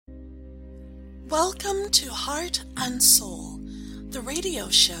Welcome to Heart and Soul, the radio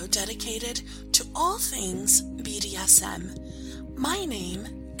show dedicated to all things BDSM. My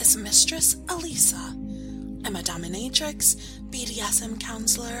name is Mistress Elisa. I'm a dominatrix, BDSM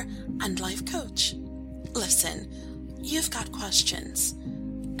counselor, and life coach. Listen, you've got questions,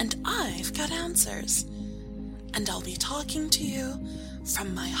 and I've got answers, and I'll be talking to you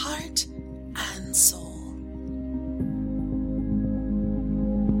from my heart and soul.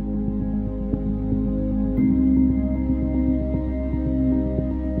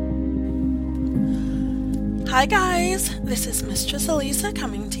 Hi guys, this is Mistress Elisa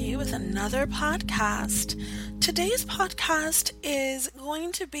coming to you with another podcast. Today's podcast is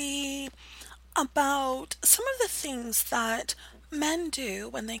going to be about some of the things that men do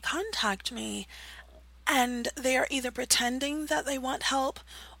when they contact me and they are either pretending that they want help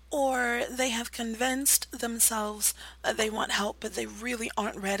or they have convinced themselves that they want help but they really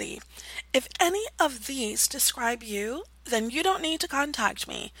aren't ready. If any of these describe you, then you don't need to contact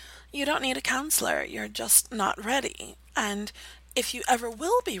me. You don't need a counselor. You're just not ready. And if you ever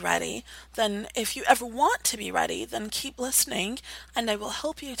will be ready, then if you ever want to be ready, then keep listening and I will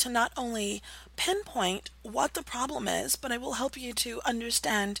help you to not only pinpoint what the problem is, but I will help you to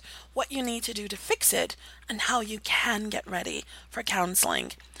understand what you need to do to fix it and how you can get ready for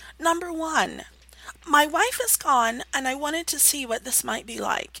counseling. Number 1, my wife is gone and I wanted to see what this might be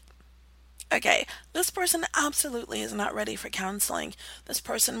like. Okay, this person absolutely is not ready for counseling. This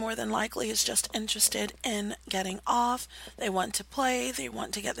person more than likely is just interested in getting off. They want to play. They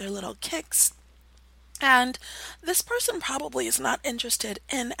want to get their little kicks. And this person probably is not interested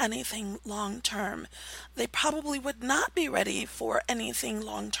in anything long term. They probably would not be ready for anything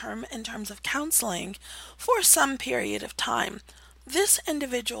long term in terms of counseling for some period of time. This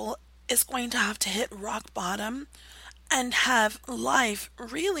individual is going to have to hit rock bottom and have life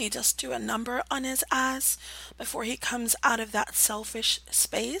really just do a number on his ass before he comes out of that selfish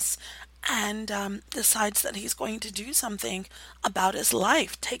space and decides that he's going to do something about his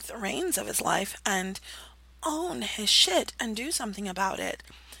life, take the reins of his life and own his shit and do something about it.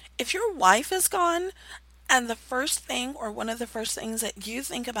 If your wife is gone and the first thing or one of the first things that you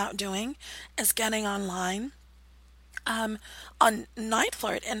think about doing is getting online, on Night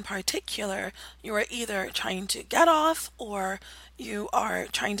Flirt in particular, you are either trying to get off or you are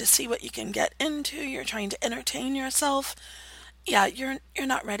trying to see what you can get into, you're trying to entertain yourself. Yeah, you're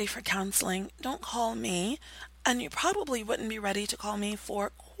not ready for counseling. Don't call me, and you probably wouldn't be ready to call me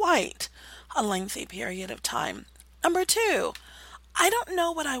for quite a lengthy period of time. Number 2, I don't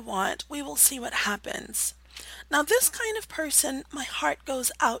know what I want. We will see what happens. Now, this kind of person, my heart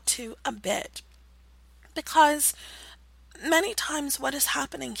goes out to a bit because many times what is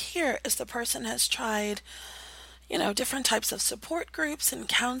happening here is the person has tried, different types of support groups and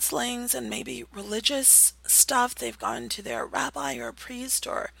counselings and maybe religious stuff. They've gone to their rabbi or priest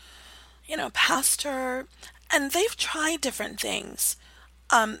or, pastor, and they've tried different things.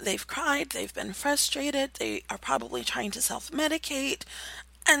 They've cried, they've been frustrated, they are probably trying to self-medicate,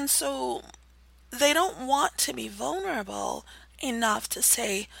 and so they don't want to be vulnerable enough to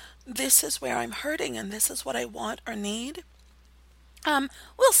say, this is where I'm hurting and this is what I want or need.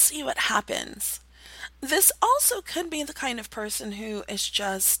 We'll see what happens. This also could be the kind of person who is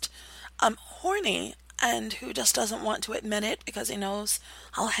just horny and who just doesn't want to admit it because he knows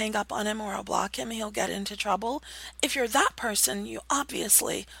I'll hang up on him or I'll block him, he'll get into trouble. If you're that person, you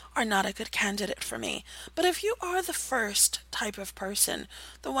obviously are not a good candidate for me. But if you are the first type of person,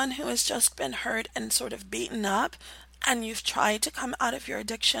 the one who has just been hurt and sort of beaten up, and you've tried to come out of your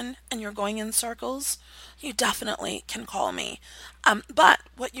addiction and you're going in circles, you definitely can call me. But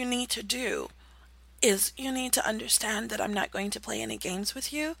what you need to do is you need to understand that I'm not going to play any games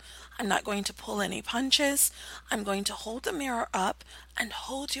with you. I'm not going to pull any punches. I'm going to hold the mirror up and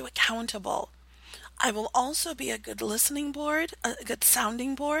hold you accountable. I will also be a good listening board, a good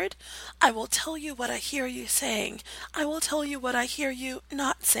sounding board. I will tell you what I hear you saying. I will tell you what I hear you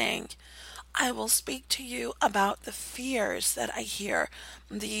not saying. I will speak to you about the fears that I hear,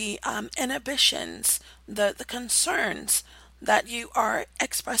 the inhibitions, the concerns that you are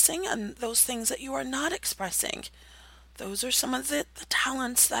expressing and those things that you are not expressing. Those are some of the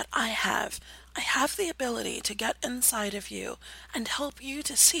talents that I have. I have the ability to get inside of you and help you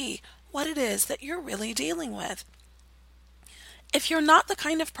to see what it is that you're really dealing with. If you're not the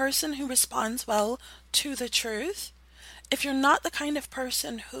kind of person who responds well to the truth, if you're not the kind of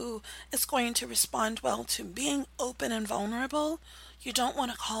person who is going to respond well to being open and vulnerable, you don't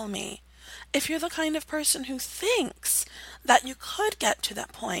want to call me. If you're the kind of person who thinks that you could get to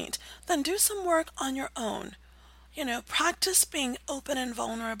that point, then do some work on your own. Practice being open and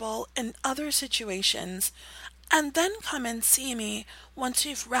vulnerable in other situations, and then come and see me once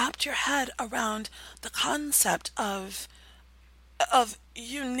you've wrapped your head around the concept of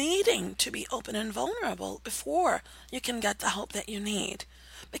you needing to be open and vulnerable before you can get the help that you need.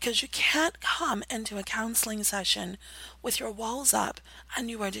 Because you can't come into a counseling session with your walls up and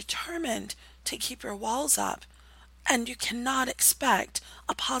you are determined to keep your walls up, and you cannot expect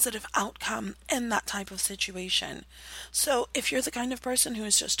a positive outcome in that type of situation. So if you're the kind of person who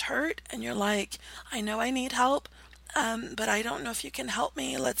is just hurt and you're like, I know I need help, but I don't know if you can help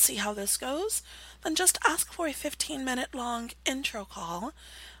me, let's see how this goes, then just ask for a 15-minute long intro call,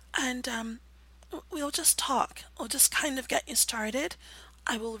 and we'll just talk. We'll just kind of get you started.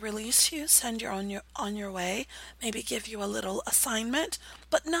 I will release you, send you on your way, maybe give you a little assignment,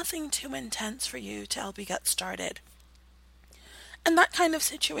 but nothing too intense for you to help you get started. In that kind of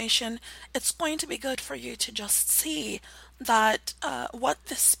situation, it's going to be good for you to just see that what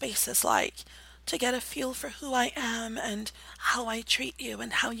this space is like, to get a feel for who I am and how I treat you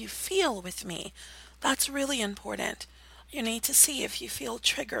and how you feel with me. That's really important. You need to see if you feel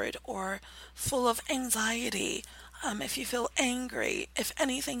triggered or full of anxiety, if you feel angry, if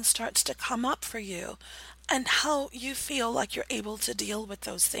anything starts to come up for you, and how you feel like you're able to deal with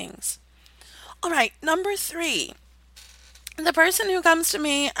those things. All right, number 3. The person who comes to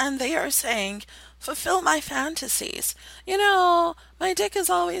me and they are saying, fulfill my fantasies. My dick has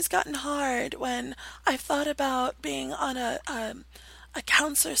always gotten hard when I've thought about being on a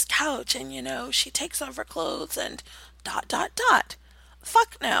counselor's couch and, she takes off her clothes and ...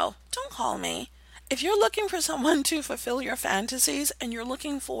 Fuck no. Don't call me. If you're looking for someone to fulfill your fantasies and you're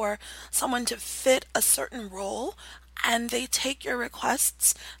looking for someone to fit a certain role, and they take your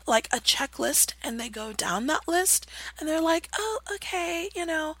requests like a checklist and they go down that list and they're like, oh, okay,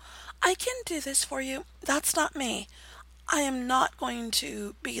 I can do this for you. That's not me. I am not going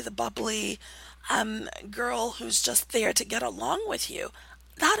to be the bubbly girl who's just there to get along with you.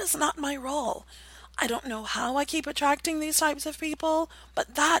 That is not my role. I don't know how I keep attracting these types of people,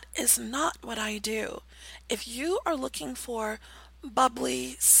 but that is not what I do. If you are looking for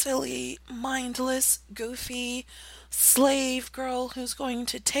bubbly, silly, mindless, goofy slave girl who's going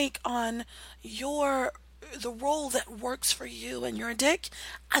to take on the role that works for you and your dick,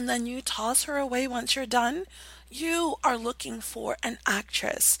 and then you toss her away once you're done, you are looking for an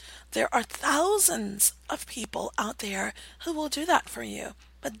actress. There are thousands of people out there who will do that for you,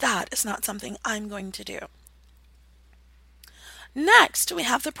 but that is not something I'm going to do. Next, we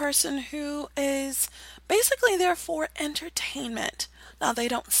have the person who is basically there for entertainment. Now, they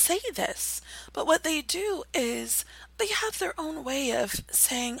don't say this, but what they do is they have their own way of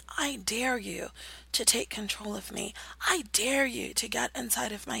saying, I dare you to take control of me. I dare you to get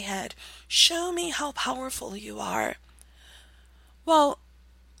inside of my head. Show me how powerful you are. Well,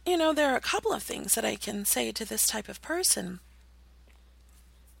 there are a couple of things that I can say to this type of person.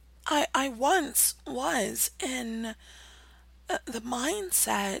 I once was in the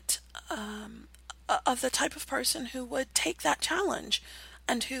mindset of the type of person who would take that challenge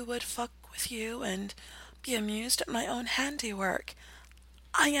and who would fuck with you and be amused at my own handiwork.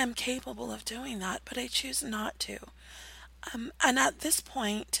 I am capable of doing that, but I choose not to. And at this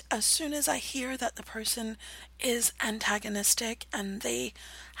point, as soon as I hear that the person is antagonistic and they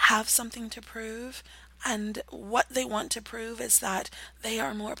have something to prove, and what they want to prove is that they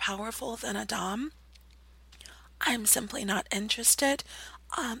are more powerful than a dom, I'm simply not interested.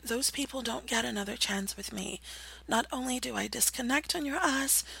 Those people don't get another chance with me. Not only do I disconnect on your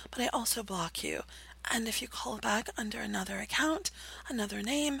ass, but I also block you. And if you call back under another account, another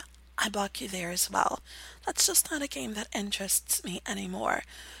name, I block you there as well. That's just not a game that interests me anymore.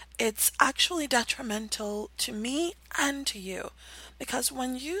 It's actually detrimental to me and to you. Because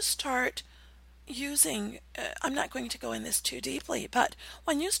when you start using, I'm not going to go in this too deeply, but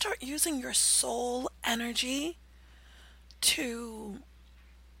when you start using your soul energy to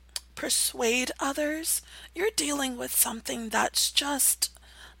persuade others, you're dealing with something that's just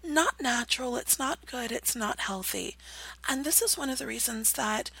not natural, it's not good, it's not healthy. And this is one of the reasons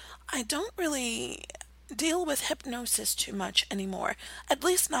that I don't really deal with hypnosis too much anymore, at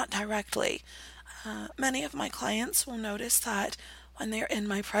least not directly. Many of my clients will notice that when they're in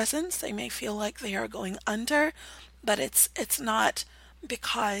my presence, they may feel like they are going under, but it's not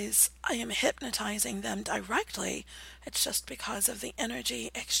because I am hypnotizing them directly. It's just because of the energy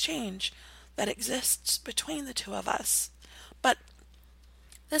exchange that exists between the two of us. But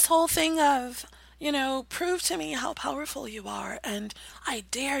this whole thing of, prove to me how powerful you are and I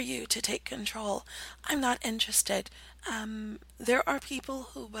dare you to take control, I'm not interested. There are people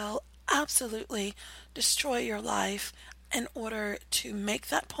who will absolutely destroy your life in order to make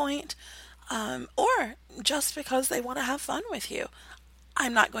that point, or just because they want to have fun with you.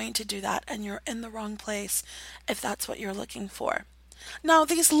 I'm not going to do that, and you're in the wrong place if that's what you're looking for. Now,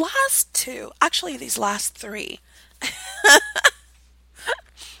 these last two, actually, these last three,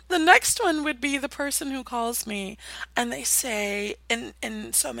 the next one would be the person who calls me and they say,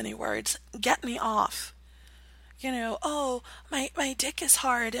 in so many words, get me off. Oh, my dick is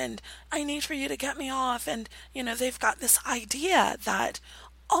hard and I need for you to get me off. And, they've got this idea that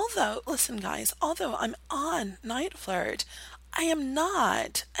listen, guys, although I'm on Night Flirt, I am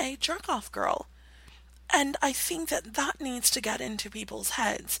not a jerk off girl. And I think that that needs to get into people's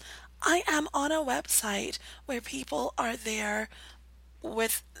heads. I am on a website where people are there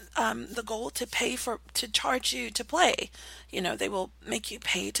with the goal to charge you to play. They will make you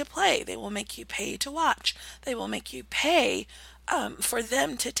pay to play. They will make you pay to watch. They will make you pay for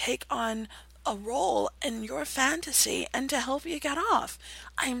them to take on a role in your fantasy and to help you get off.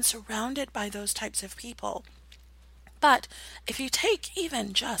 I am surrounded by those types of people. But if you take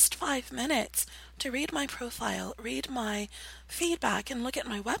even just 5 minutes to read my profile, read my feedback, and look at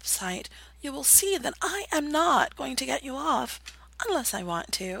my website, you will see that I am not going to get you off unless I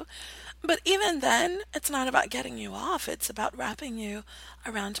want to. But even then, it's not about getting you off. It's about wrapping you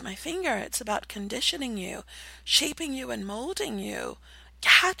around my finger. It's about conditioning you, shaping you and molding you,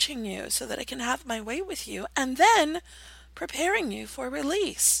 catching you so that I can have my way with you, and then preparing you for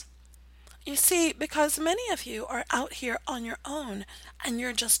release. You see, because many of you are out here on your own and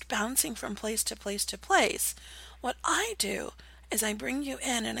you're just bouncing from place to place to place, what I do is I bring you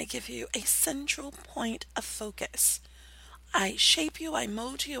in and I give you a central point of focus. I shape you, I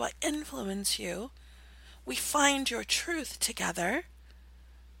mold you, I influence you. We find your truth together,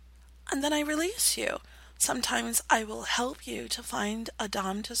 and then I release you. Sometimes I will help you to find a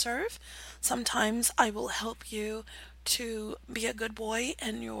dom to serve. Sometimes I will help you to be a good boy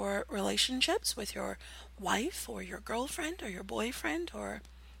in your relationships with your wife or your girlfriend or your boyfriend or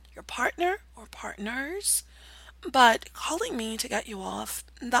your partner or partners. But calling me to get you off,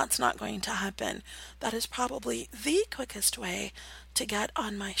 that's not going to happen. That is probably the quickest way to get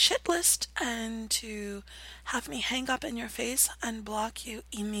on my shit list and to have me hang up in your face and block you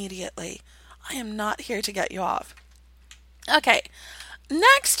immediately. I am not here to get you off. Okay,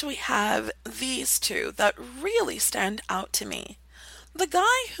 next we have these two that really stand out to me. The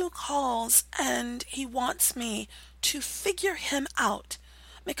guy who calls and he wants me to figure him out.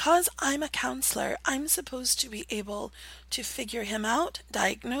 Because I'm a counselor, I'm supposed to be able to figure him out,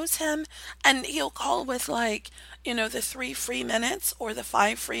 diagnose him, and he'll call with the 3 free minutes or the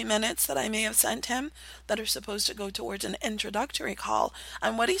 5 free minutes that I may have sent him that are supposed to go towards an introductory call.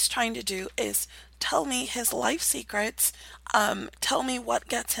 And what he's trying to do is tell me his life secrets, tell me what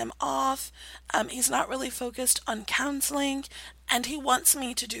gets him off. He's not really focused on counseling, and he wants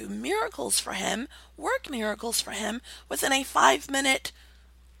me to do miracles for him, work miracles for him within a 5-minute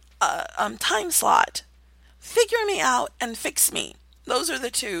time slot. Figure me out and fix me. Those are the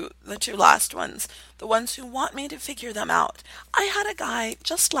two last ones. The ones who want me to figure them out. I had a guy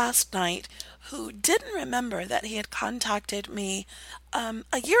just last night who didn't remember that he had contacted me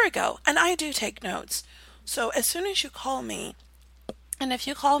a year ago, and I do take notes. So as soon as you call me, and if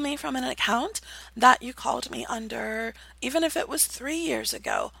you call me from an account that you called me under, even if it was 3 years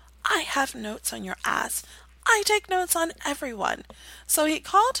ago, I have notes on your ass. I take notes on everyone. So he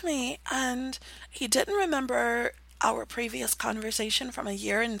called me and he didn't remember our previous conversation from a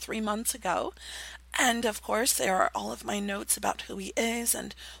year and 3 months ago. And of course, there are all of my notes about who he is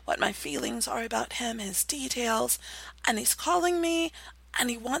and what my feelings are about him, his details. And he's calling me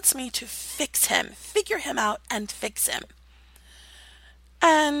and he wants me to fix him, figure him out and fix him.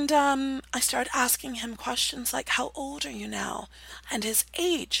 And I started asking him questions like, how old are you now? And his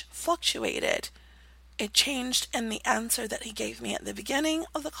age fluctuated. It changed in the answer that he gave me at the beginning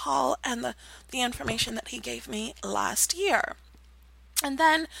of the call and the information that he gave me last year. And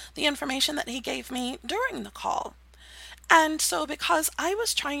then the information that he gave me during the call. And so because I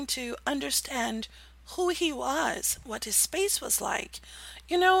was trying to understand who he was, what his space was like,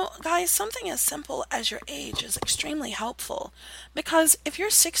 guys, something as simple as your age is extremely helpful. Because if you're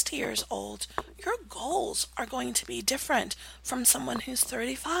 60 years old, your goals are going to be different from someone who's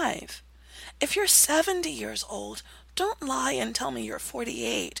 35. If you're 70 years old, don't lie and tell me you're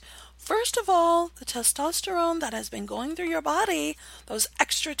 48. First of all, the testosterone that has been going through your body, those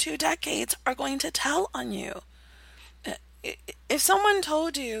extra 2 decades, are going to tell on you. If someone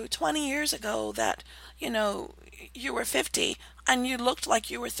told you 20 years ago that, you were 50 and you looked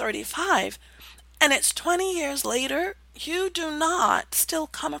like you were 35, and it's 20 years later, you do not still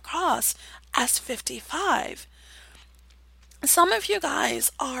come across as 55. Some of you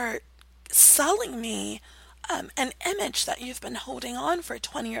guys are selling me an image that you've been holding on for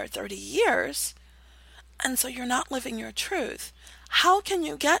 20 or 30 years, and so you're not living your truth. How can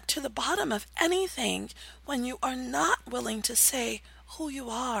you get to the bottom of anything when you are not willing to say who you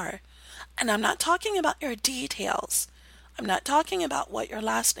are? And I'm not talking about your details. I'm not talking about what your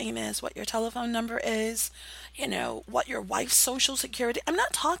last name is, what your telephone number is, what your wife's social security. I'm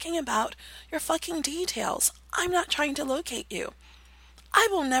not talking about your fucking details. I'm not trying to locate you. I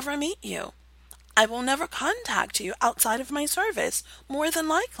will never meet you. I will never contact you outside of my service, more than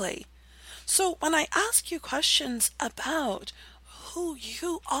likely. So when I ask you questions about who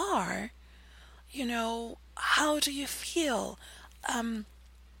you are, how do you feel?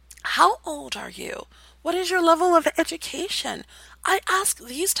 How old are you? What is your level of education? I ask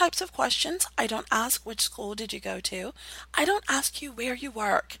these types of questions. I don't ask which school did you go to. I don't ask you where you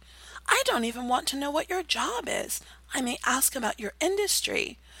work. I don't even want to know what your job is. I may ask about your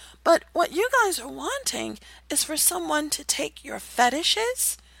industry. But what you guys are wanting is for someone to take your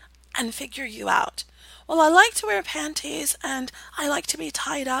fetishes and figure you out. Well, I like to wear panties, and I like to be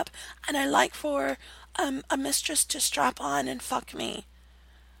tied up, and I like for a mistress to strap on and fuck me.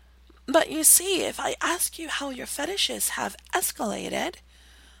 But you see, if I ask you how your fetishes have escalated,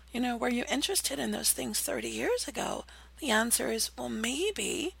 were you interested in those things 30 years ago? The answer is, well,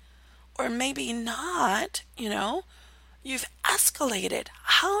 maybe, or maybe not, You've escalated.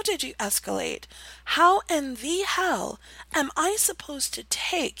 How did you escalate? How in the hell am I supposed to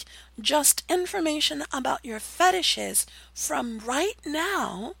take just information about your fetishes from right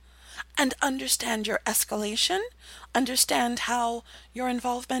now and understand your escalation, understand how your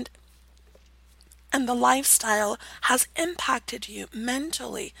involvement and the lifestyle has impacted you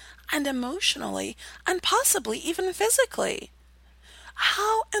mentally and emotionally and possibly even physically?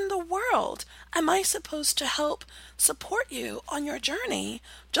 How in the world am I supposed to help support you on your journey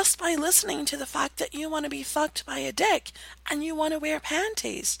just by listening to the fact that you want to be fucked by a dick and you want to wear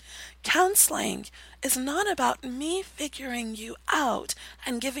panties? Counseling is not about me figuring you out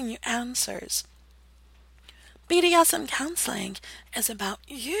and giving you answers. BDSM counseling is about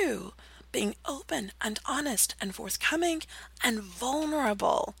you being open and honest and forthcoming and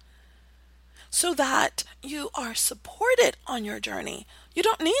vulnerable, so that you are supported on your journey. You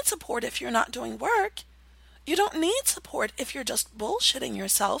don't need support if you're not doing work. You don't need support if you're just bullshitting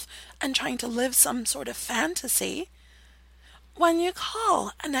yourself and trying to live some sort of fantasy. When you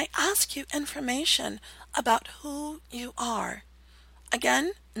call and I ask you information about who you are,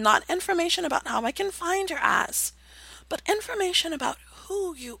 again, not information about how I can find your ass, but information about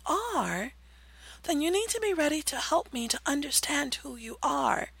who you are, then you need to be ready to help me to understand who you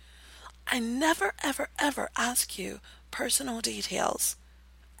are. I never, ever, ever ask you personal details.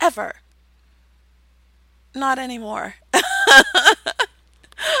 Ever. Not anymore.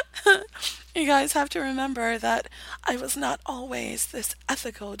 You guys have to remember that I was not always this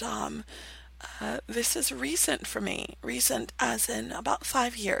ethical dom. This is recent for me. Recent as in about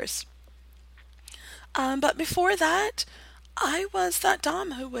 5 years. But before that, I was that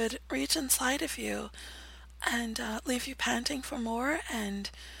dom who would reach inside of you and leave you panting for more and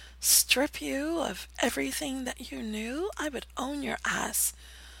strip you of everything that you knew. I would own your ass.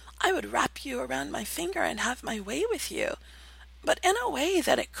 I would wrap you around my finger and have my way with you, but in a way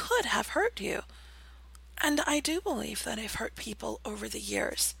that it could have hurt you. And I do believe that I've hurt people over the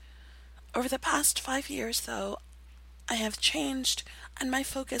years. Over the past 5 years, though, I have changed, and my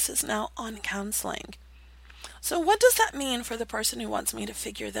focus is now on counseling. So what does that mean for the person who wants me to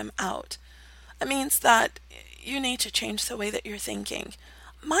figure them out? It means that you need to change the way that you're thinking.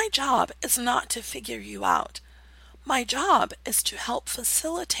 My job is not to figure you out. My job is to help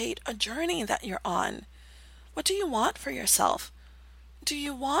facilitate a journey that you're on. What do you want for yourself? Do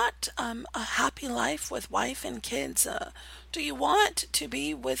you want a happy life with wife and kids? Do you want to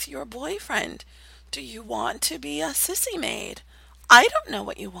be with your boyfriend? Do you want to be a sissy maid? I don't know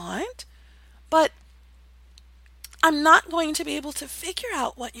what you want, but I'm not going to be able to figure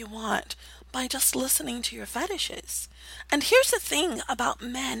out what you want by just listening to your fetishes. And here's the thing about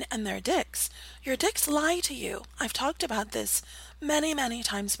men and their dicks. Your dicks lie to you. I've talked about this many, many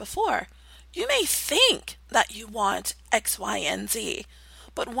times before. You may think that you want X, Y, and Z,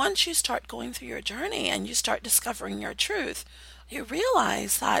 but once you start going through your journey and you start discovering your truth, you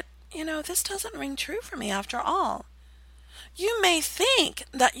realize that, this doesn't ring true for me after all. You may think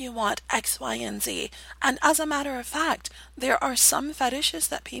that you want X, Y, and Z, and as a matter of fact, there are some fetishes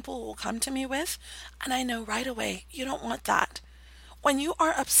that people will come to me with, and I know right away you don't want that. When you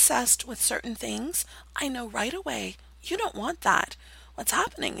are obsessed with certain things, I know right away you don't want that. What's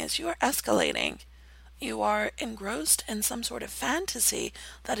happening is you are escalating. You are engrossed in some sort of fantasy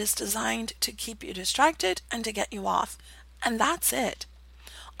that is designed to keep you distracted and to get you off. And that's it.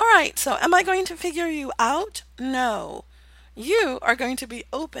 All right, so am I going to figure you out? No. You are going to be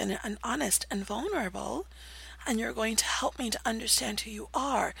open and honest and vulnerable, and you're going to help me to understand who you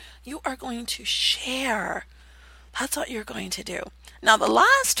are. You are going to share. That's what you're going to do. Now, the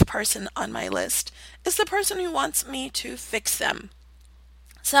last person on my list is the person who wants me to fix them.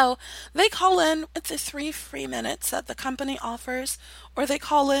 So they call in with the 3 free minutes that the company offers, or they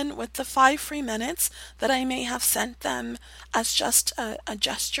call in with the 5 free minutes that I may have sent them as just a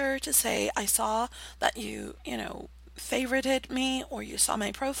gesture to say, I saw that you favorited me or you saw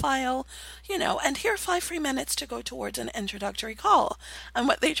my profile, and here are 5 free minutes to go towards an introductory call. And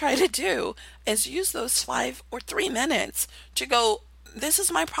what they try to do is use those 5 or 3 minutes to go, this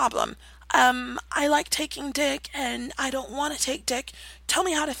is my problem. I like taking dick and I don't want to take dick. Tell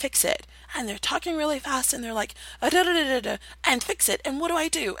me how to fix it. And they're talking really fast and they're like, and fix it. And what do I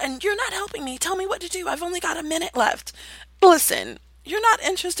do? And you're not helping me. Tell me what to do. I've only got a minute left. Listen, you're not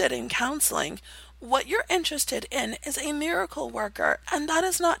interested in counseling. What you're interested in is a miracle worker, and that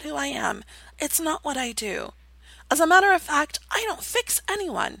is not who I am. It's not what I do. As a matter of fact, I don't fix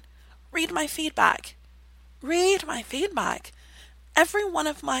anyone. Read my feedback. Read my feedback. Every one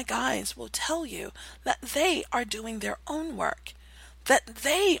of my guys will tell you that they are doing their own work, that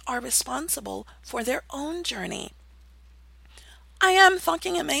they are responsible for their own journey. I am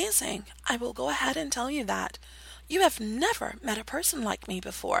fucking amazing. I will go ahead and tell you that. You have never met a person like me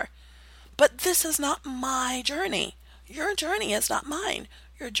before. But this is not my journey. Your journey is not mine.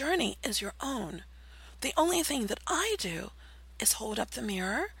 Your journey is your own. The only thing that I do is hold up the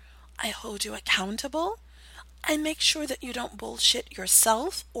mirror. I hold you accountable. I make sure that you don't bullshit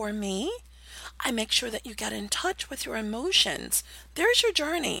yourself or me. I make sure that you get in touch with your emotions. There's your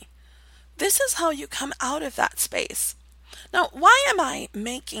journey. This is how you come out of that space. Now, why am I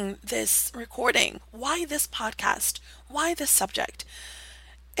making this recording? Why this podcast? Why this subject?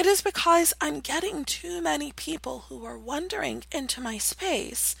 It is because I'm getting too many people who are wandering into my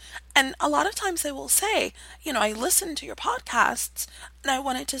space. And a lot of times they will say, I listened to your podcasts and I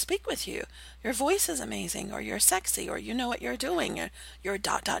wanted to speak with you. Your voice is amazing, or you're sexy, or you know what you're doing, or you're ...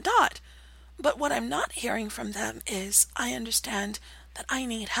 But what I'm not hearing from them is, I understand that I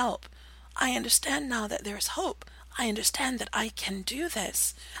need help. I understand now that there's hope. I understand that I can do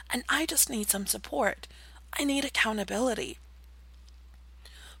this. And I just need some support. I need accountability.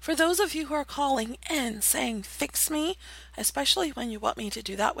 For those of you who are calling in saying, fix me, especially when you want me to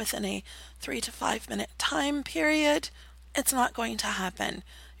do that within a 3 to 5 minute time period, it's not going to happen.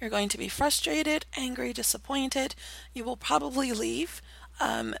 You're going to be frustrated, angry, disappointed. You will probably leave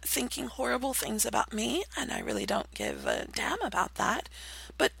thinking horrible things about me, and I really don't give a damn about that.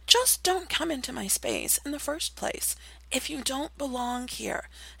 But just don't come into my space in the first place. If you don't belong here,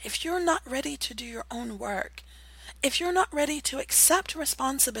 if you're not ready to do your own work, if you're not ready to accept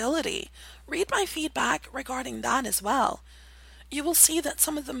responsibility, read my feedback regarding that as well. You will see that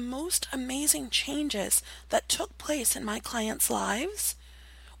some of the most amazing changes that took place in my clients' lives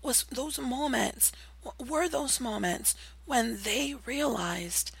were those moments when they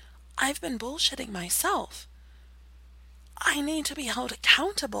realized I've been bullshitting myself. I need to be held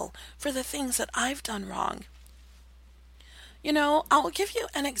accountable for the things that I've done wrong. I'll give you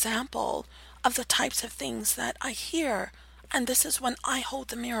an example of the types of things that I hear, and this is when I hold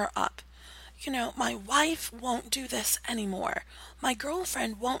the mirror up. My wife won't do this anymore. My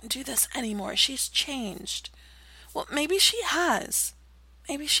girlfriend won't do this anymore. She's changed. Well, maybe she has.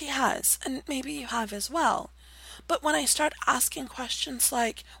 Maybe she has, and maybe you have as well. But when I start asking questions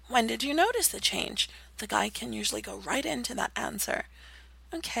like, when did you notice the change? The guy can usually go right into that answer.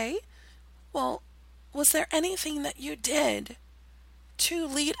 Okay, well, was there anything that you did to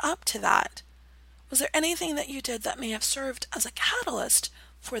lead up to that? Was there anything that you did that may have served as a catalyst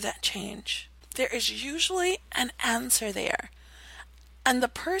for that change? There is usually an answer there. And the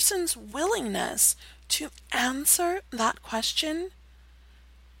person's willingness to answer that question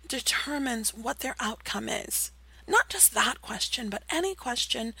determines what their outcome is. Not just that question, but any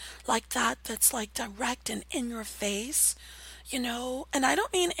question like that that's like direct and in your face, and I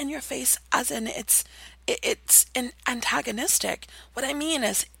don't mean in your face as in it's antagonistic. What I mean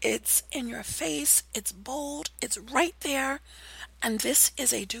is it's in your face, it's bold, it's right there, and this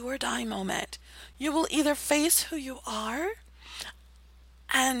is a do or die moment. You will either face who you are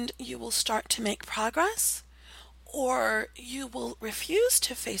and you will start to make progress, or you will refuse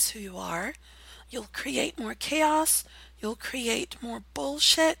to face who you are. You'll create more chaos, You'll create more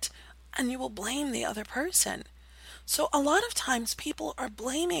bullshit and you will blame the other person. So a lot of times people are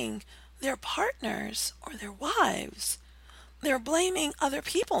blaming their partners or their wives. They're blaming other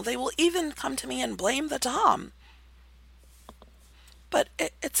people. They will even come to me and blame the Dom. But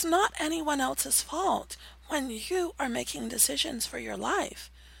it's not anyone else's fault when you are making decisions for your life.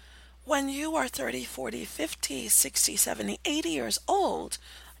 When you are 30, 40, 50, 60, 70, 80 years old,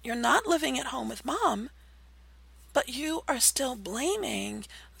 you're not living at home with mom, but you are still blaming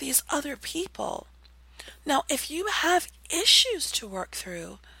these other people. Now, if you have issues to work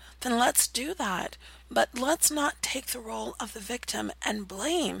through, then let's do that. But let's not take the role of the victim and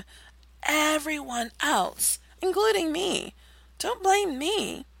blame everyone else, including me. Don't blame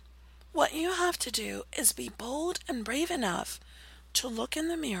me. What you have to do is be bold and brave enough to look in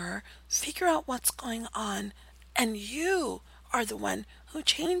the mirror, figure out what's going on, and you are the one who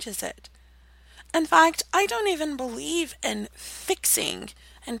changes it. In fact, I don't even believe in fixing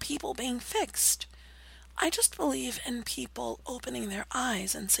and people being fixed. I just believe in people opening their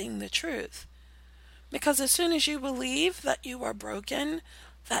eyes and seeing the truth. Because as soon as you believe that you are broken,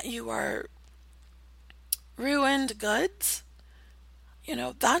 that you are ruined goods,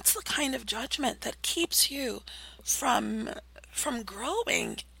 that's the kind of judgment that keeps you from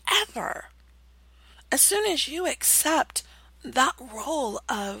growing ever. As soon as you accept that role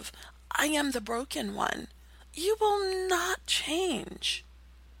of I am the broken one, you will not change.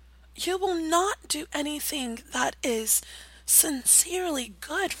 You will not do anything that is sincerely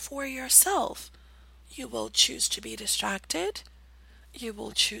good for yourself. You will choose to be distracted. You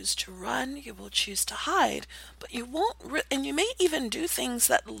will choose to run. You will choose to hide. But you won't, and you may even do things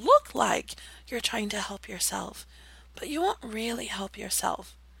that look like you're trying to help yourself, but you won't really help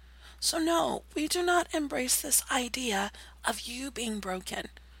yourself. So no, we do not embrace this idea of you being broken,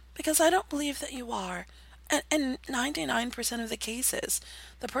 because I don't believe that you are. And in 99% of the cases,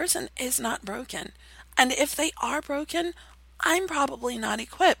 the person is not broken. And if they are broken, I'm probably not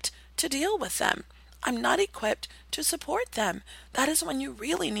equipped to deal with them. I'm not equipped to support them. That is when you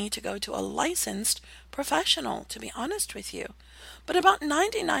really need to go to a licensed professional, to be honest with you. But about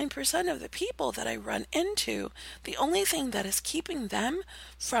 99% of the people that I run into, the only thing that is keeping them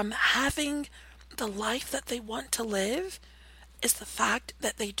from having the life that they want to live is the fact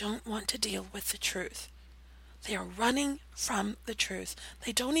that they don't want to deal with the truth. They are running from the truth.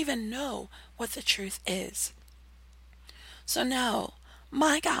 They don't even know what the truth is. So no,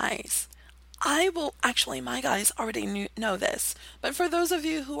 my guys already know this, but for those of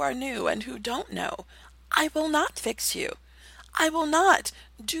you who are new and who don't know, I will not fix you. I will not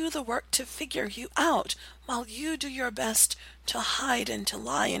do the work to figure you out while you do your best to hide and to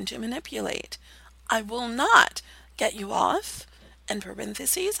lie and to manipulate. I will not get you off. In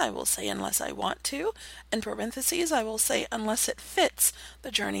parentheses, I will say unless I want to. In parentheses, I will say unless it fits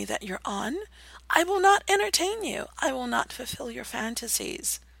the journey that you're on. I will not entertain you. I will not fulfill your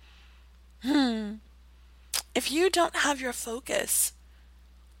fantasies. If you don't have your focus,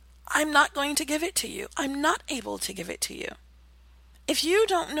 I'm not going to give it to you. I'm not able to give it to you. If you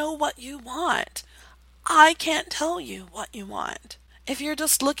don't know what you want, I can't tell you what you want. If you're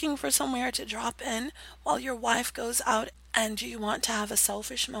just looking for somewhere to drop in while your wife goes out and you want to have a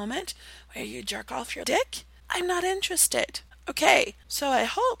selfish moment where you jerk off your dick, I'm not interested. Okay, so I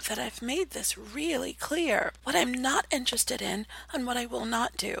hope that I've made this really clear, what I'm not interested in and what I will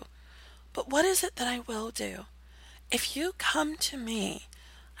not do. But what is it that I will do? If you come to me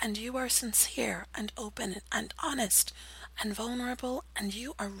and you are sincere and open and honest and vulnerable and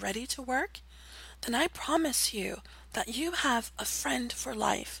you are ready to work, then I promise you that you have a friend for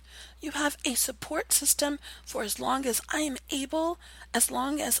life. You have a support system for as long as I am able, as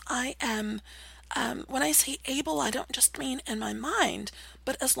long as I am, when I say able, I don't just mean in my mind,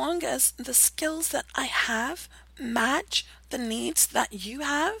 but as long as the skills that I have match the needs that you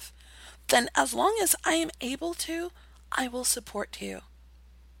have, then as long as I am able to, I will support you.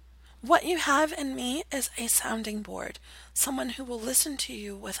 What you have in me is a sounding board, someone who will listen to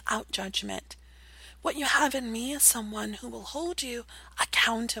you without judgment. What you have in me is someone who will hold you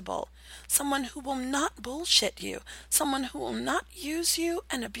accountable, someone who will not bullshit you, someone who will not use you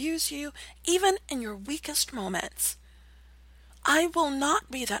and abuse you even in your weakest moments. I will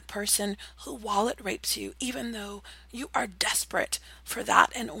not be that person who wallet rapes you even though you are desperate for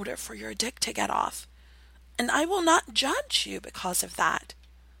that in order for your dick to get off. And I will not judge you because of that.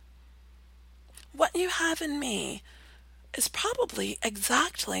 What you have in me is probably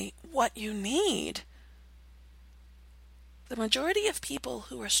exactly what you need. The majority of people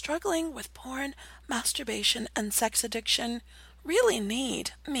who are struggling with porn, masturbation, and sex addiction really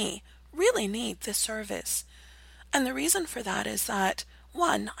need me, really need this service. And the reason for that is that,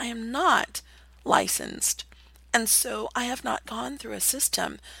 one, I am not licensed. And so I have not gone through a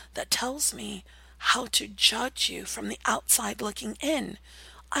system that tells me how to judge you from the outside looking in.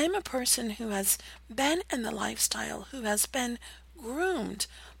 I am a person who has been in the lifestyle, who has been groomed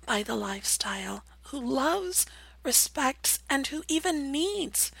by the lifestyle, who loves, respects, and who even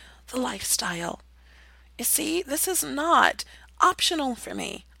needs the lifestyle. You see, this is not optional for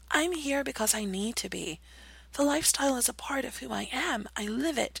me. I'm here because I need to be. The lifestyle is a part of who I am. I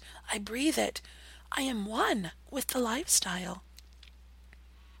live it. I breathe it. I am one with the lifestyle.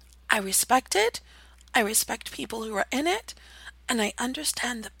 I respect it. I respect people who are in it. And I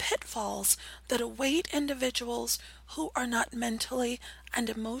understand the pitfalls that await individuals who are not mentally and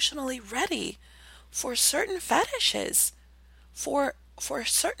emotionally ready for certain fetishes, for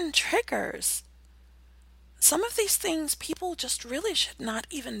certain triggers. Some of these things people just really should not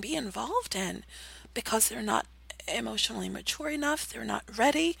even be involved in because they're not emotionally mature enough, they're not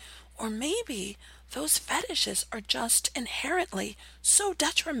ready, or maybe those fetishes are just inherently so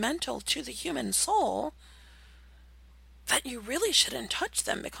detrimental to the human soul that you really shouldn't touch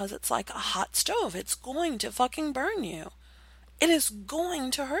them because it's like a hot stove. It's going to fucking burn you. It is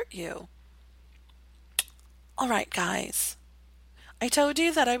going to hurt you. All right, guys. I told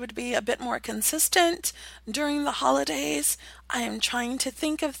you that I would be a bit more consistent during the holidays. I am trying to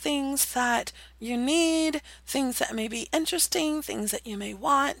think of things that you need, things that may be interesting, things that you may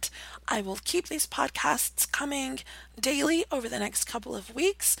want. I will keep these podcasts coming daily over the next couple of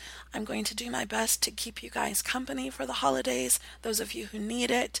weeks. I'm going to do my best to keep you guys company for the holidays, those of you who need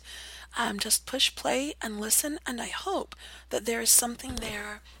it. Just push play and listen, and I hope that there is something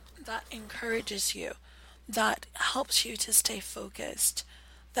there that encourages you, that helps you to stay focused,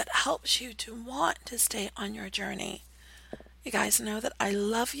 that helps you to want to stay on your journey. You guys know that I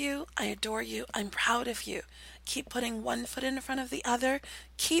love you, I adore you, I'm proud of you. Keep putting one foot in front of the other.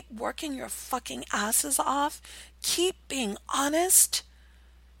 Keep working your fucking asses off. Keep being honest.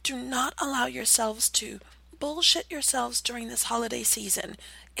 Do not allow yourselves to bullshit yourselves during this holiday season.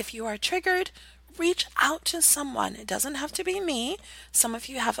 If you are triggered, reach out to someone. It doesn't have to be me. Some of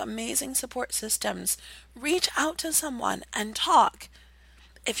you have amazing support systems. Reach out to someone and talk.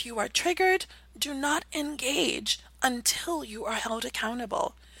 If you are triggered, do not engage until you are held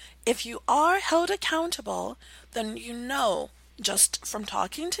accountable. If you are held accountable, then you know just from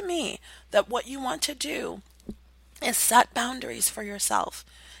talking to me that what you want to do is set boundaries for yourself.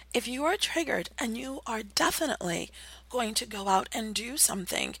 If you are triggered and you are definitely going to go out and do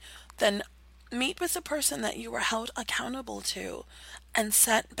something, then meet with the person that you were held accountable to and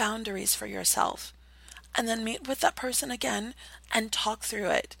set boundaries for yourself. And then meet with that person again and talk through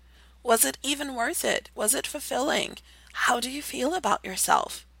it. Was it even worth it? Was it fulfilling? How do you feel about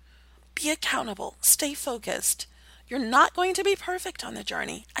yourself? Be accountable. Stay focused. You're not going to be perfect on the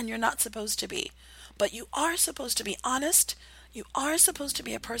journey, and you're not supposed to be. But you are supposed to be honest. You are supposed to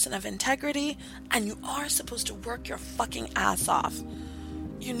be a person of integrity, and you are supposed to work your fucking ass off.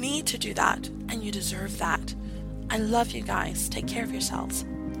 You need to do that, and you deserve that. I love you guys. Take care of yourselves.